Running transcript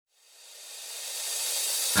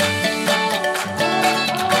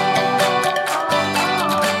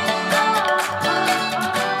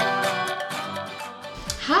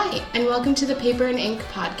welcome to the Paper and Ink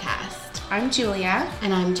podcast. I'm Julia.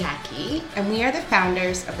 And I'm Jackie. And we are the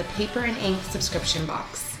founders of the Paper and Ink subscription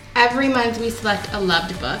box. Every month we select a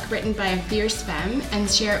loved book written by a fierce femme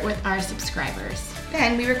and share it with our subscribers.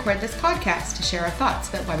 Then we record this podcast to share our thoughts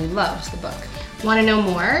about why we loved the book. Want to know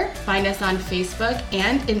more? Find us on Facebook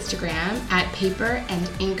and Instagram at Paper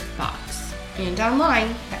and Ink Box. And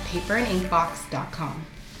online at paperandinkbox.com.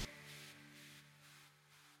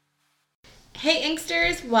 Hey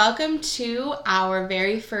Inksters, welcome to our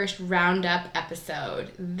very first Roundup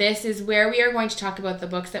episode. This is where we are going to talk about the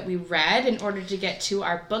books that we read in order to get to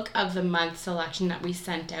our Book of the Month selection that we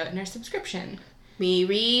sent out in our subscription. We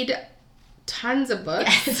read tons of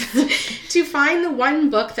books to find the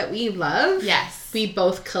one book that we love. Yes. We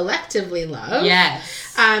both collectively love. Yes.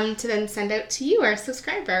 To then send out to you, our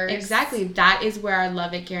subscribers. Exactly. That is where our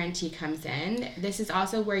Love It guarantee comes in. This is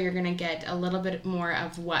also where you're going to get a little bit more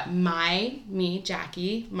of what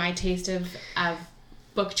Jackie, my taste of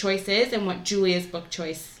book choice is and what Julia's book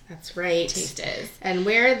choice taste is. And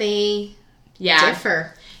where they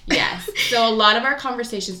differ. Yes. So a lot of our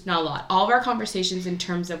conversations, not a lot, all of our conversations in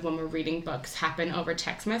terms of when we're reading books happen over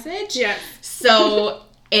text message. Yes. So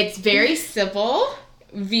it's very civil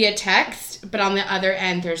via text, but on the other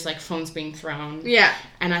end, there's like phones being thrown. Yeah.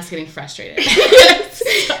 And us getting frustrated.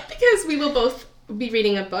 Because we will both be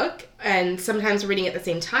reading a book, and sometimes we're reading at the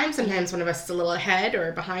same time. Sometimes one of us is a little ahead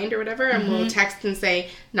or behind or whatever, and we'll text and say,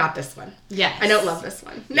 not this one. Yes. I don't love this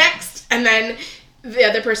one. Next. And then the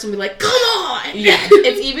other person will be like, come on! Yeah.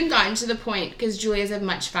 It's even gotten to the point, because Julia's a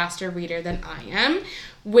much faster reader than I am,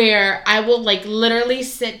 where I will like literally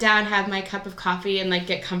sit down, have my cup of coffee, and like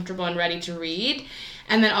get comfortable and ready to read.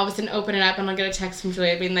 And then all of a sudden open it up and I'll get a text from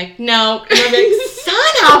Julia being like, no. And I'm like, son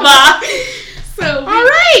of a... So, all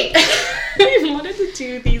right. We wanted to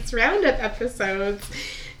do these roundup episodes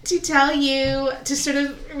to tell you, to sort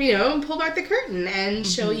of, pull back the curtain and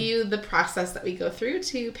show you the process that we go through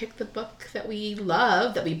to pick the book that we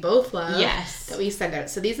love, that we both love. Yes. That we send out.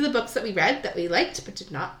 So these are the books that we read that we liked but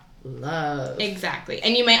did not love. Exactly.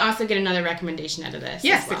 And you may also get another recommendation out of this.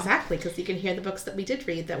 Yes, as well. exactly. Because you can hear the books that we did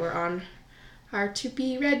read that were on our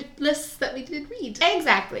to-be-read lists that we did read.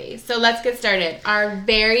 Exactly. So let's get started. Our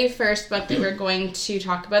very first book that we're going to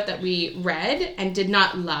talk about that we read and did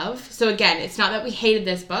not love. So again, it's not that we hated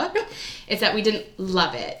this book. It's that we didn't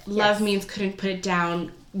love it. Yes. Love means couldn't put it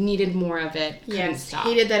down, needed more of it, couldn't stop.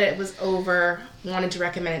 Hated that it was over, wanted to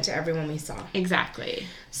recommend it to everyone we saw. Exactly.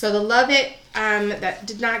 So the Love It that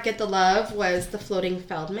did not get the love was The Floating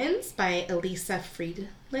Feldmans by Elisa Friedland.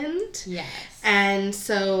 Yes. And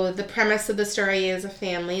so the premise of the story is a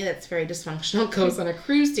family that's very dysfunctional goes on a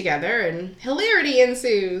cruise together and hilarity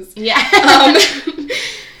ensues. Yeah.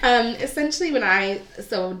 Essentially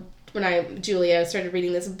Julia started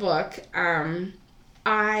reading this book,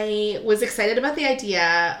 I was excited about the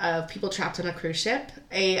idea of people trapped on a cruise ship.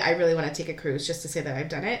 A, I really want to take a cruise just to say that I've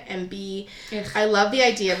done it. And B, I love the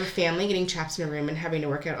idea of a family getting trapped in a room and having to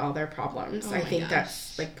work out all their problems. I think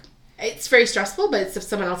that's it's very stressful, but it's if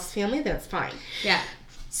someone else's family, then it's fine. Yeah.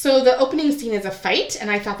 So the opening scene is a fight, and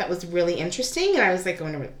I thought that was really interesting. And I was like,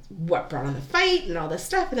 wondering what brought on the fight and all this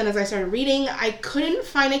stuff. And then as I started reading, I couldn't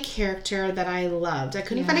find a character that I loved. I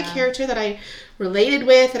couldn't find a character that I related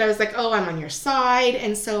with, that I was like, oh, I'm on your side.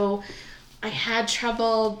 And so I had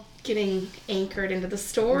trouble getting anchored into the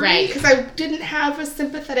story. Right. Because I didn't have a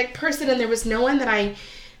sympathetic person, and there was no one that I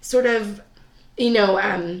sort of,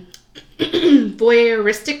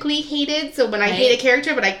 voyeuristically hated. So when I hate a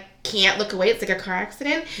character, but I can't look away, it's like a car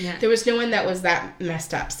accident. Yeah. There was no one that was that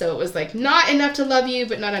messed up. So it was like not enough to love you,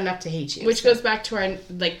 but not enough to hate you. Which goes back to our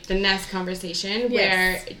the Nest conversation,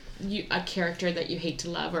 where a character that you hate to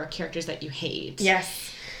love or characters that you hate.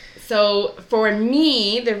 Yes. So for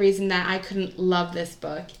me, the reason that I couldn't love this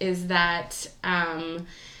book is that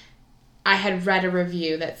I had read a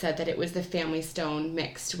review that said that it was the Family Stone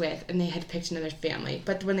mixed with, and they had picked another family.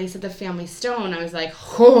 But when they said the Family Stone, I was like,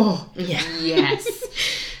 oh, yes.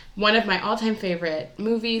 One of my all-time favorite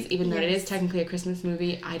movies, even though it is technically a Christmas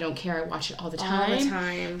movie, I don't care. I watch it all the time. All the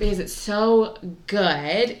time. Because it's so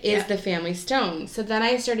good, is The Family Stone. So then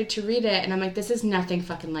I started to read it, and I'm like, this is nothing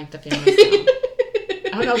fucking like The Family Stone.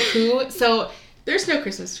 I don't know who. So there's no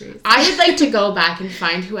Christmas trees. I would like to go back and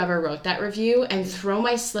find whoever wrote that review and throw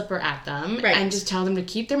my slipper at them and just tell them to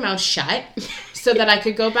keep their mouth shut so that I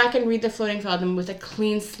could go back and read The Floating Feldman with a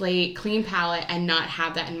clean slate, clean palette, and not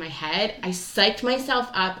have that in my head. I psyched myself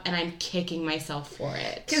up, and I'm kicking myself for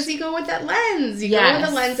it. Because you go with that lens. You go with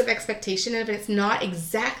the lens of expectation, and if it's not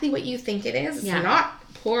exactly what you think it is, it's not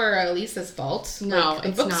poor Elisa's fault. No,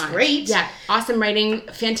 the book's great. Yeah, awesome writing,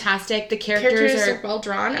 fantastic. The characters are well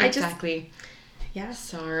drawn. Exactly. Yeah.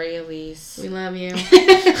 Sorry, Elise. We love you.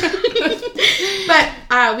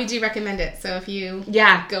 But we do recommend it. So if you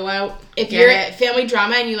go out, if you're a family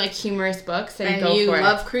drama and you like humorous books, then and go you for it.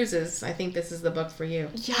 love cruises, I think this is the book for you.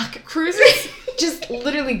 Yuck. Cruises? Just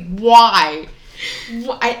literally, why?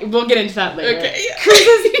 We'll get into that later. Okay. Yeah.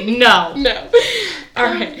 Cruises? No. No. All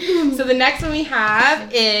right. So the next one we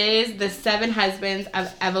have is The Seven Husbands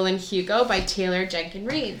of Evelyn Hugo by Taylor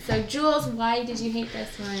Jenkins Reid. So Jules, why did you hate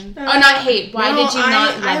this one? Not hate. Why did you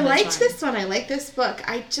not love this one? I liked this one. I liked this book.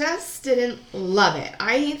 I just didn't love it.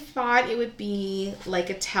 I thought it would be like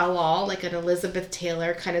a tell-all, like an Elizabeth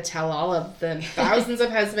Taylor kind of tell-all of the thousands of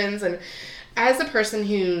husbands. And as a person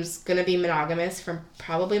who's going to be monogamous for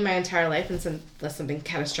probably my entire life unless something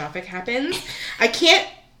catastrophic happens, I can't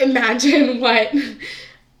imagine what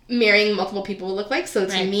marrying multiple people would look like. So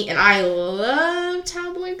to me, and I love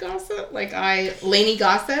tabloid gossip. Lainey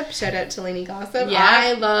Gossip. Shout out to Lainey Gossip. Yeah.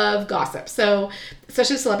 I love gossip. So,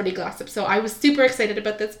 especially celebrity gossip. So I was super excited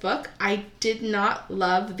about this book. I did not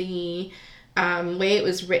love the way it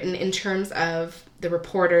was written in terms of the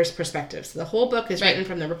reporter's perspective. So the whole book is written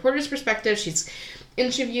from the reporter's perspective. She's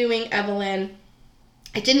interviewing Evelyn.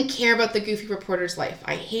 I didn't care about the goofy reporter's life.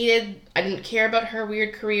 I didn't care about her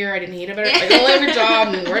weird career. I didn't hate about her. I didn't like her job.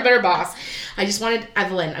 I didn't worry about her boss. I just wanted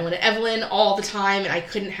Evelyn. I wanted Evelyn all the time, and I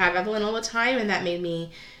couldn't have Evelyn all the time, and that made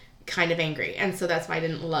me kind of angry. And so that's why I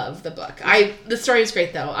didn't love the book. The story was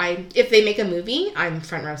great, though. If they make a movie, I'm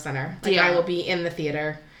front row center. I will be in the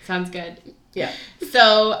theater. Sounds good. Yeah.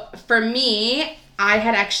 So for me, I'm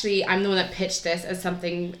the one that pitched this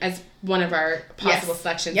as one of our possible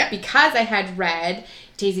selections. Yep. Because I had read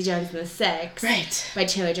Daisy Jones and the Six by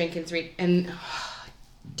Taylor Jenkins Reid. And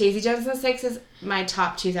Daisy Jones and the Six is my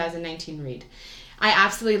top 2019 read. I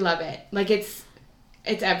absolutely love it. It's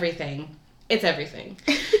everything. It's everything.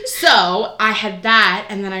 So I had that,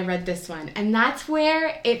 and then I read this one. And that's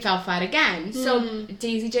where it fell flat again. So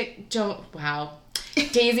Daisy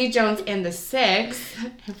Jones and the Six,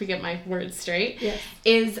 if we get my words straight,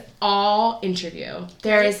 is all interview.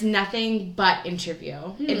 There is nothing but interview.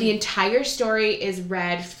 The entire story is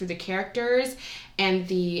read through the characters and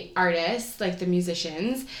the artists, like the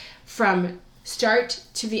musicians, from start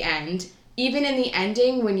to the end. Even in the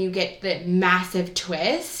ending, when you get the massive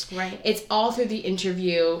twist, it's all through the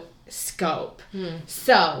interview scope.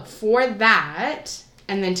 So for that,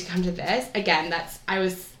 and then to come to this, again, I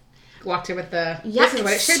was... walked in with this is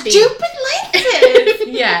what it should be. Stupid lenses!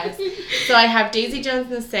 Yes. So I have Daisy Jones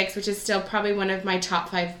and the Six, which is still probably one of my top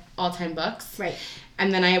 5 all-time books. Right.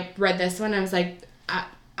 And then I read this one, I was like,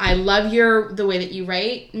 I love the way that you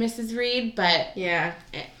write, Mrs. Reid, but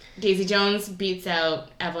Daisy Jones beats out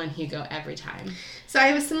Evelyn Hugo every time. So I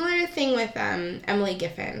have a similar thing with Emily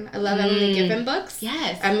Giffin. I love Emily Giffin books.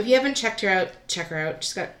 Yes. If you haven't checked her out, check her out.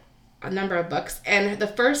 She's got a number of books, and the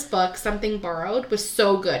first book, Something Borrowed, was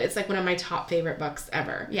so good. It's like one of my top favorite books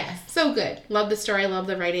ever. Yes. So good. Love the story, love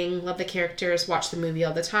the writing, love the characters, watch the movie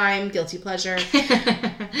all the time, guilty pleasure.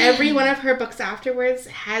 Every one of her books afterwards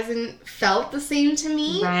hasn't felt the same to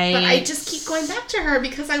me, but I just keep going back to her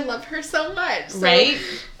because I love her so much. So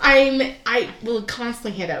I will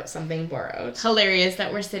constantly hit out Something Borrowed. Hilarious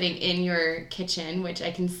that we're sitting in your kitchen, which I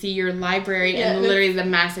can see your library and literally the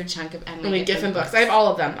massive chunk of Emily Giffin books. I have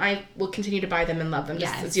all of them. I will continue to buy them and love them.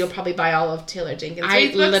 Just as you'll probably buy all of Taylor Jenkins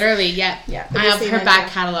Reid's books. Literally, I have her back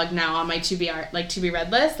catalog now on my to be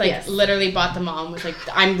read list. Literally bought them all and was like,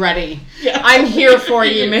 I'm ready. I'm here for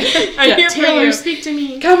you, man. I'm here Taylor, for you. Speak to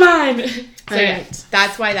me. Come on. So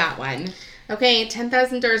that's why that one. Okay,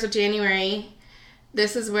 10,000 Doors of January.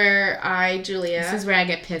 This is where Julia. This is where I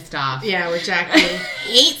get pissed off. Yeah, where Jackie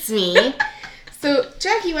hates me. So,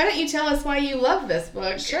 Jackie, why don't you tell us why you love this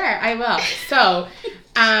book? Sure, I will. So,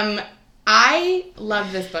 I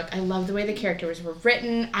love this book. I love the way the characters were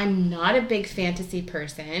written. I'm not a big fantasy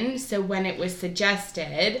person, so when it was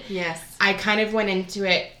suggested, I kind of went into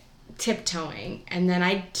it tiptoeing, and then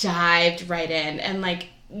I dived right in and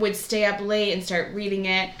would stay up late and start reading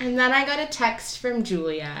it, and then I got a text from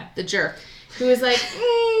Julia, the jerk, who was like,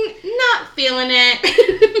 not feeling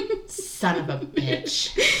it. Son of a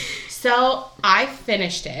bitch. So I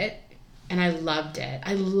finished it, and I loved it.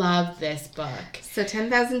 I love this book. So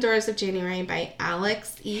 10,000 Doors of January by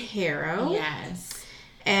Alex E. Harrow. Yes.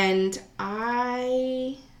 And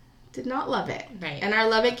I did not love it. Right. And our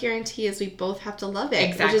love it guarantee is we both have to love it.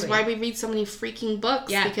 Exactly. Which is why we read so many freaking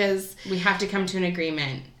books. Yeah. Because we have to come to an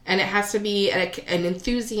agreement. And it has to be an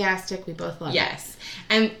enthusiastic, we both love it. Yes.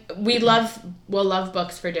 And we'll love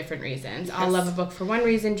books for different reasons. Yes. I'll love a book for one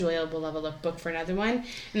reason. Julia will love a book for another one.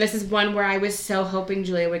 And this is one where I was so hoping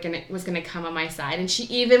Julia was gonna come on my side. And she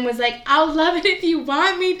even was like, I'll love it if you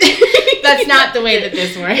want me to. That's not the way that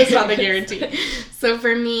this works. It's not the guarantee. So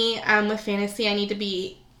for me, with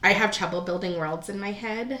fantasy, I have trouble building worlds in my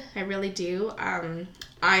head. I really do.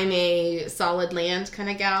 I'm a solid land kind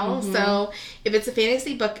of gal. Mm-hmm. So if it's a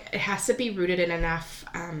fantasy book, it has to be rooted in enough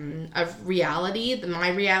of reality, my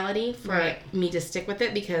reality, for me to stick with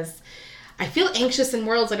it, because I feel anxious in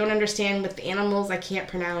worlds I don't understand, with animals I can't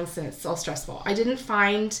pronounce, and it's all stressful.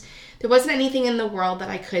 There wasn't anything in the world that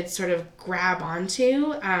I could sort of grab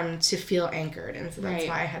onto to feel anchored, and so that's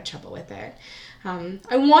why I had trouble with it.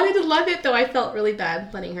 I wanted to love it, though I felt really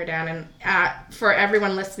bad letting her down. And for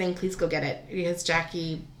everyone listening, please go get it, because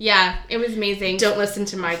Jackie... Yeah, it was amazing. Don't listen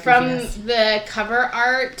to my goofiness. From the cover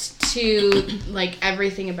art to, like,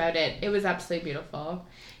 everything about it, it was absolutely beautiful.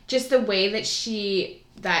 Just the way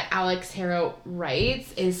that Alex Harrow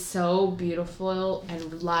writes is so beautiful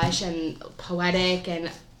and lush and poetic, and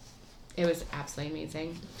it was absolutely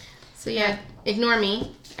amazing. So yeah, ignore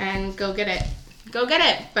me and go get it. Go get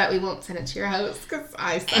it. But we won't send it to your house because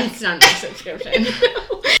I suck. It's not a subscription.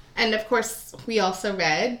 And of course, we also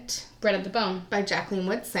read Bread at the Bone by Jacqueline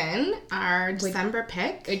Woodson, our December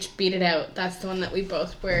pick. Which beat it out. That's the one that we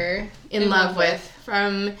both were in love with.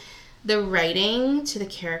 From the writing to the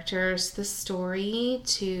characters, the story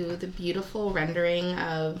to the beautiful rendering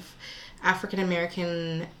of African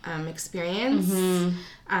American experience.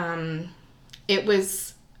 Mm-hmm. It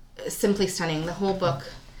was simply stunning. The whole book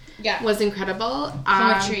was incredible.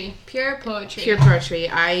 Poetry. Pure poetry. Pure poetry.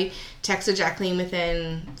 I texted Jacqueline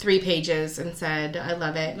within 3 pages and said, I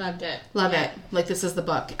love it. Loved it. Love it. Like, this is the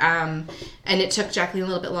book. And it took Jacqueline a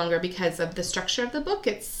little bit longer because of the structure of the book.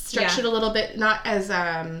 It's structured a little bit, not as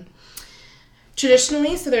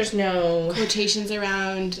traditionally, so there's no quotations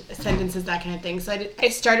around sentences, that kind of thing. So I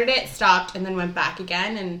started it, stopped, and then went back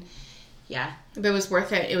again, and But it was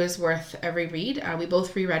worth it. It was worth every read. We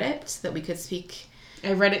both reread it so that we could speak.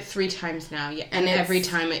 I read it 3 times now, and every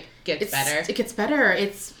time it gets better. It gets better.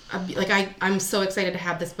 It's I'm so excited to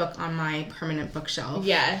have this book on my permanent bookshelf.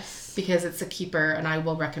 Yes, because it's a keeper, and I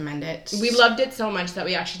will recommend it. We loved it so much that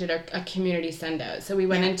we actually did a community send out. So we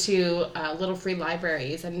went into little free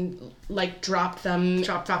libraries and dropped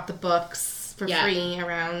off the books for free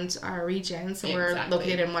around our region. So we're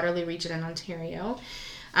located in Waterloo Region in Ontario,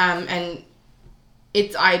 and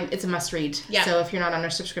it's a must read. Yeah. So if you're not on our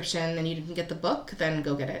subscription and you didn't get the book, then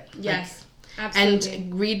go get it. Yes. Absolutely.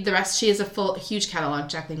 And read the rest. She has a huge catalog.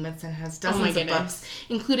 Jacqueline Woodson has dozens of books,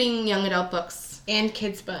 including young adult books. And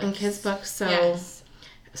kids books. So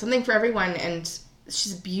something for everyone. And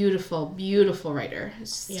she's a beautiful, beautiful writer.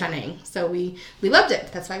 It's stunning. So we loved it.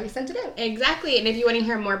 That's why we sent it out. Exactly. And if you want to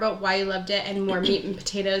hear more about why you loved it and more meat and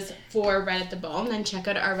potatoes for Red at the Bone, then check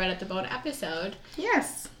out our Red at the Bone episode.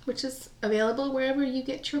 Yes. Which is available wherever you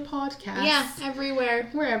get your podcasts. Yeah, everywhere.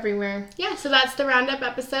 We're everywhere. Yeah, so that's the roundup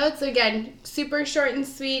episode. So again, super short and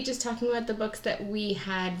sweet, just talking about the books that we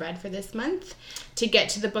had read for this month to get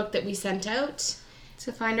to the book that we sent out.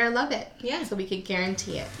 To find our love it. Yeah. So we could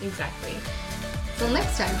guarantee it. Exactly. Till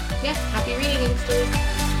next time. Yeah, happy reading,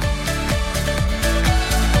 Inksters.